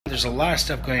There's a lot of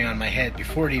stuff going on in my head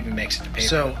before it even makes it to paper.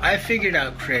 So I figured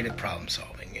out creative problem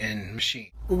solving in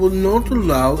Machine. I will not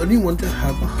allow anyone to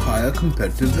have a higher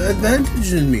competitive advantage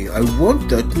than me. I want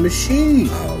that machine.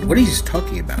 What he's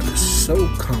talking about is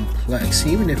so complex.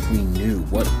 Even if we knew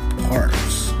what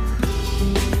parts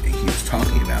he was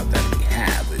talking about that we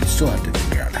have, we'd still have to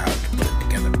figure out how to put it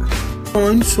together.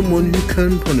 Find someone who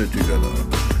can put it together.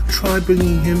 Try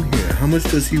bringing him here. How much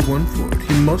does he want for it?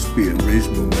 He must be a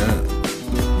reasonable man.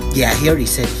 Yeah, he already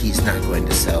said he's not going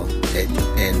to sell it,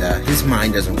 and his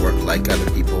mind doesn't work like other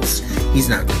people's. He's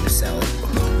not going to sell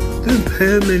it. Then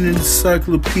pay him in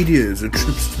encyclopedias or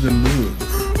trips to the moon.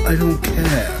 I don't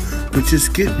care, but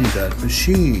just get me that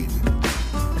machine.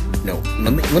 No,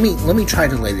 let me try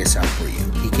to lay this out for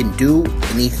you. He can do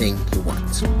anything he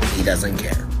wants. He doesn't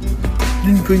care.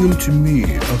 Then bring him to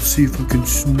me. I'll see if I can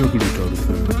snuggle it out of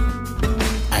him.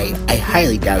 I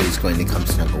highly doubt he's going to come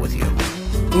snuggle with you.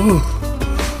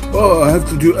 Oh, I have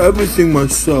to do everything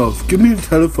myself. Give me a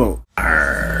telephone.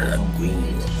 The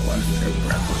green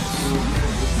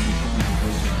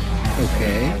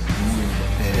Okay.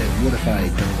 And what if I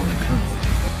don't want to come?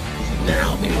 Then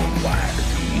I'll be required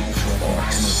to use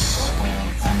force.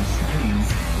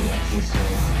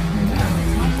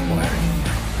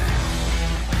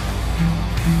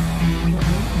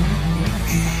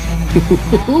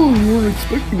 You weren't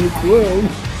expecting a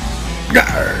clown.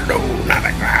 No, not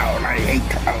a clown. I hate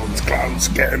clowns. Clowns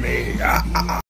scare me.